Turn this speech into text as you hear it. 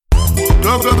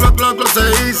Cloc se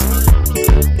hizo.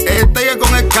 Taiger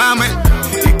con el Kamel.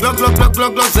 Y cloc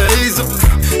se hizo.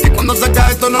 Y cuando se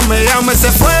cae esto no me llame,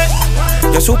 se fue.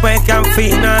 Yo supe que al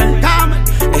final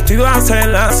esto iba a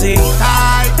ser así.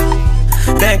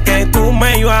 De que tú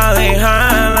me ibas a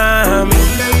dejar a mí.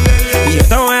 Y yo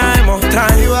te voy a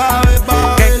demostrar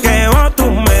que vos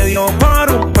tú me dio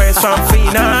por un peso. Al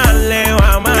final le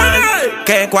va mal.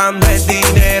 Que cuando el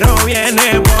dinero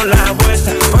viene por la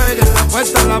puerta,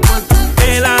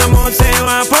 el amor se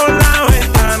va por la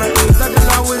ventana.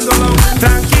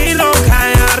 Tranquilo,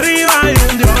 cae arriba y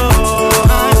un Dios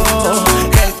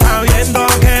que está viendo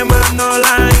que más no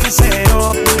la hice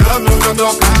yo. Que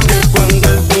cuando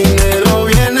el dinero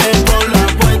viene por la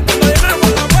puerta,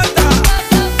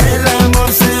 el amor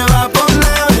se va por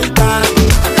la ventana.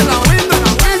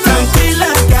 Tranquila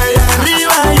que allá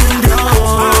arriba hay un Dios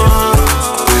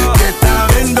que está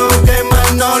viendo que más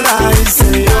no la hice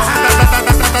yo.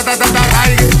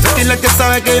 Tranquila que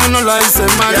sabe que yo no la hice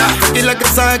mal. Tranquila que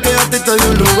sabe que yo a ti te di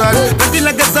un lugar.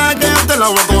 Tranquila que sabe que yo te la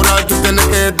voy a cobrar. Tú tienes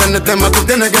que tener tema, tú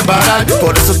tienes que parar.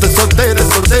 Por eso te solté.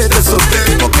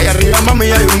 Porque allá arriba, mami,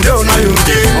 hay un Dios, no hay un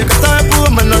Dios. Aunque sabes pudo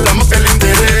menos la más que le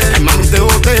interés. Mami, te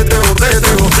boté.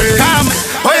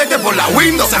 Oye, que por la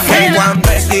window se fue.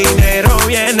 Cuando el dinero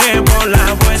viene por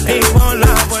la puerta y por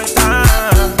la puerta,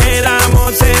 el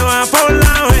amor se va por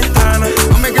la ventana.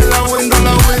 Mami, que la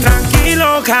window.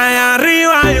 Tranquilo, cae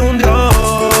arriba hay un Dios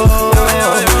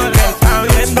que está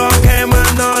viendo que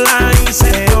más no la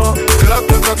hice yo. Cloc.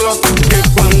 Que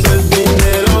cuando el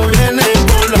dinero viene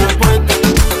por la puerta,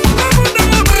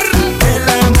 el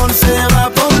amor se va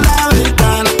por la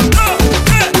ventana.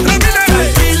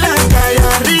 Tranquila que allá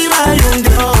arriba hay un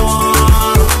Dios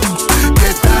que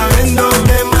está viendo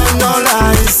que más no la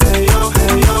hice yo.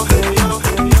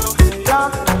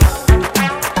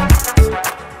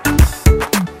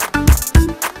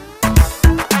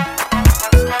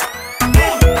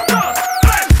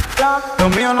 Lo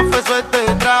mío no fue suerte,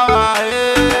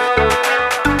 trabajé.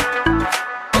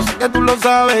 Yo sé que tú lo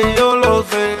sabes y yo lo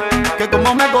sé. Que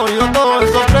como me cogió todo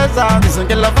es sorpresa. Dicen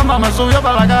que la fama me subió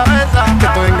para la cabeza. Que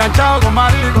estoy enganchado con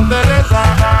María y con Teresa.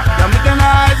 Y a mí que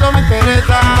nada de eso me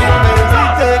interesa. Pero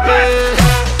dijiste que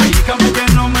dígame que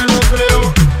no me lo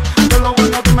creo. De lo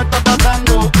bueno que me está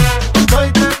pasando.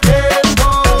 Estoy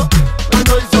despierto,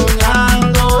 estoy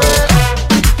soñando.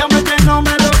 Dígame que no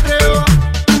me lo creo.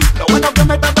 Lo bueno que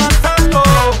me está pasando.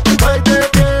 Estoy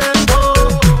despierto,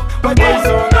 estoy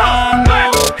soñando.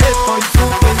 Estoy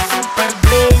súper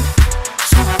bien. Estoy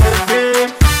súper bien.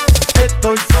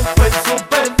 Estoy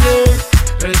súper bien.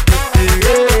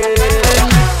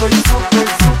 Estoy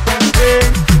súper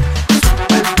bien.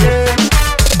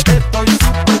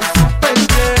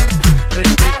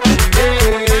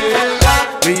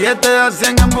 Billetes a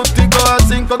 100 en bustico a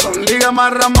 5. Con liga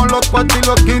amarramos los cuartos y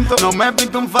los quintos. No me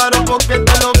pinto un faro porque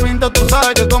te lo pinto. Tú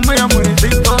sabes que conmigo es muy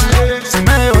distinto. Si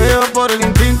me veo por el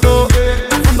instinto,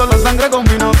 confundo la sangre con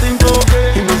vino tinto.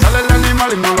 Y me sale el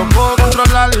animal y no lo puedo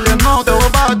controlar. Y de nuevo te voy a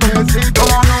bajar tu besito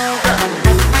como nunca.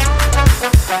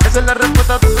 Esa es la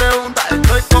respuesta a tu pregunta.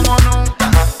 Estoy como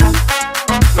nunca.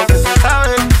 Lo que se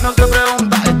sabe no se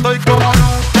pregunta. Estoy como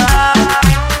nunca.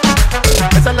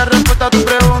 Esa es la respuesta a tu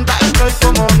pregunta. Estoy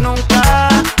como nunca.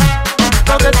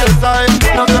 Lo que se sabe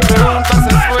no se pregunta.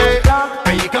 Se fue.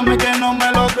 Dígame que no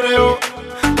me lo creo.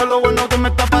 Todo lo bueno que me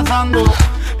está pasando.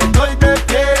 Estoy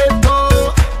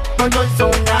despierto, estoy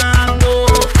soñando.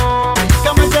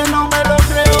 Dígame que no me lo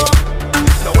creo.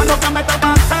 Lo bueno que me está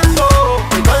pasando.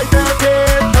 Estoy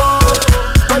despierto,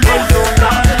 estoy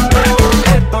soñando.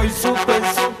 Estoy súper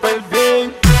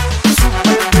bien. Estoy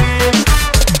súper bien.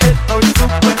 Estoy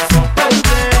súper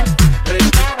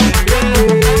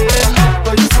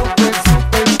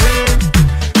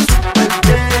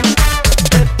bien.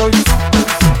 Estoy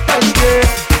súper bien.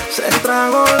 Se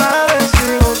tragó la vecina.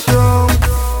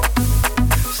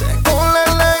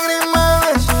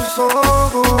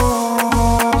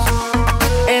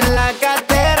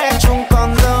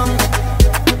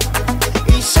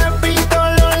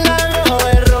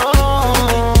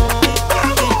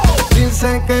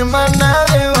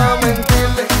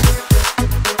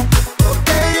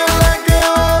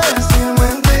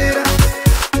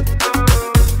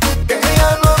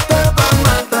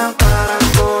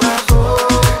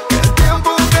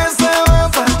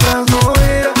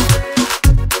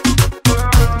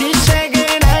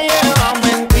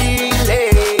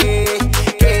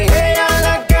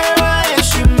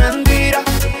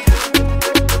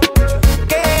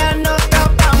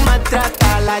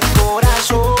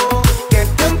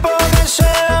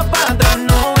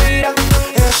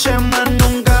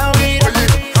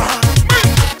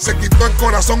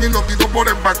 y lo tiró por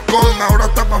el balcón. Ahora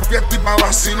está pa' fiesta y pa'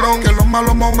 vacilón, que los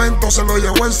malos momentos se los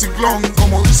llevó el ciclón.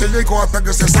 Como dice Jacob, hasta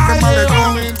que se seque el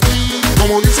malecón.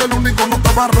 Como dice el Unico, no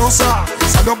estaba rosa.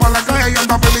 Salió pa' la calle y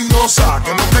anda peligrosa.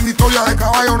 Que no tenga historia de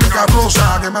caballo ni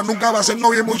carroza. Que más nunca va a ser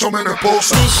novia y mucho menos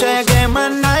esposa. Dice que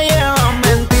más nadie va a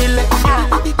mentirle,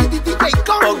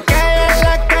 porque ella es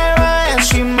la que va a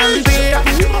decir mentiras.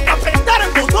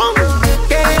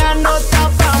 Que ella no está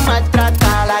pa'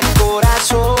 maltratar al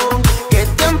corazón. Que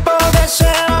el tiempo que se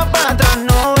va pa' atrás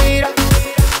no vira.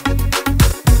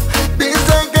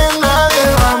 Dice que nadie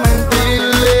va a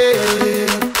mentirle,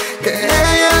 que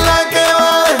ella es la que va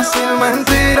a decir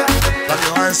mentira. La que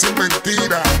va a decir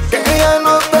mentira. Que ella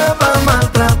no está pa'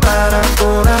 maltratar al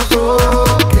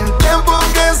corazón. Que el tiempo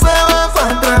que se va pa'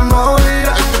 atrás no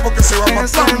vira. El tiempo que se va pa'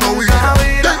 atrás no vira.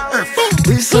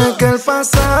 Dice que el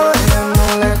pasado ella no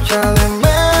le echa de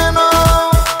menos.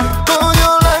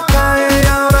 Cogió la calle y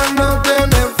ahora no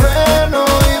tiene freno.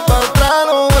 Y pa' atrás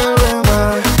no vuelve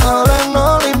más. Ahora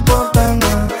no le importa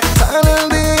nada. Sale el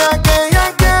día que ella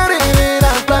quiere ir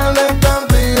a tal de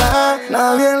cantidad.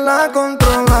 Nadie la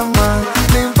controla más,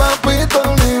 ni papito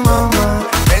ni mamá.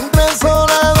 Entre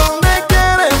sola donde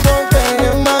quiere porque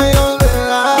es mayor de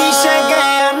edad. Dice que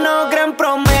ella no cree en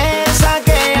promesa,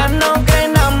 que ella no cree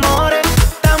en amores.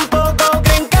 Tampoco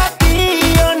cree en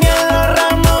castillo ni en los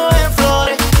ramos de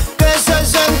flores. Que ese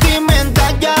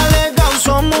sentimental ya le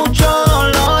causó muchos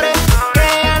dolores. Que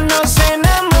ella no se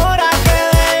enamora, que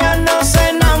de ella no se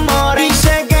enamora.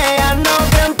 Dice que ella no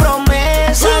cree en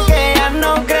promesa, que ella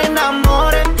no cree en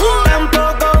amores.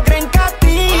 Tampoco cree en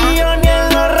castillo ni en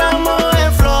los ramos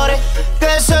de flores.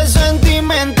 Que ese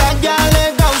sentimental ya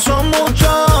le causó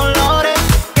muchos dolores.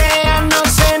 Que ella no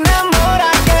se enamora,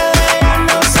 que de ella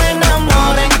no se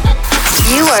enamore.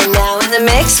 You are now in the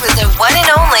mix with the one and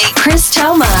only Chris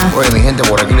Toma. Oye, mi gente,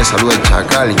 por aquí les saluda el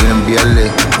Chacal y quiero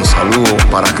enviarle mi saludo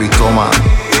para Chris Toma.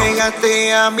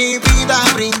 Llegaste a mi vida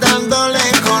brindándole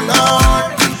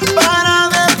color para